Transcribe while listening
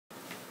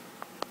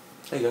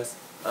Hey guys,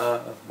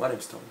 my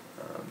name's Todd.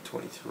 I'm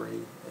 23,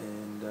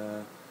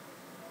 and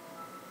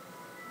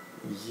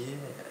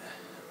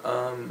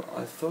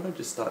I thought I'd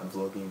just start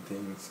vlogging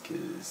things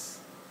because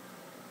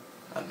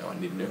I don't know, I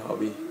need a new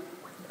hobby.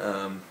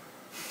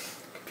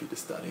 Computer's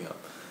starting up.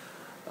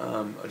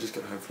 I just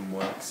got home from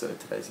work, so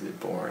today's a bit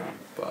boring,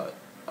 but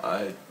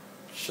I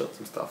shot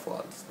some stuff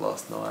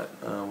last night.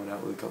 Went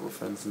out with a couple of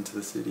friends into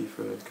the city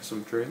for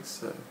some drinks,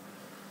 so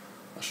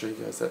I'll show you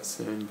guys that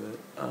soon. But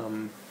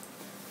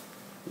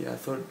yeah, I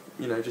thought,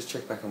 just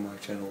check back on my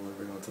channel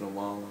every once in a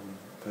while. I'm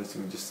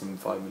posting just some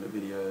 5-minute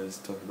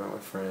videos, talking about my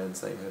friends,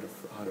 saying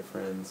hi to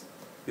friends.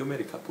 You'll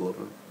meet a couple of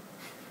them.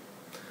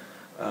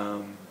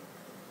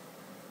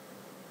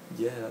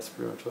 Yeah, that's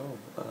pretty much all.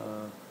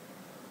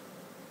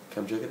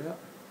 Come check it out.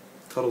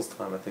 Todd's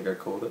Time, I think I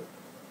called it.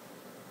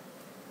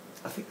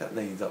 I think that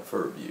needs up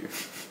for review.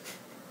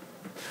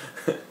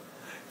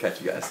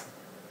 Catch you guys.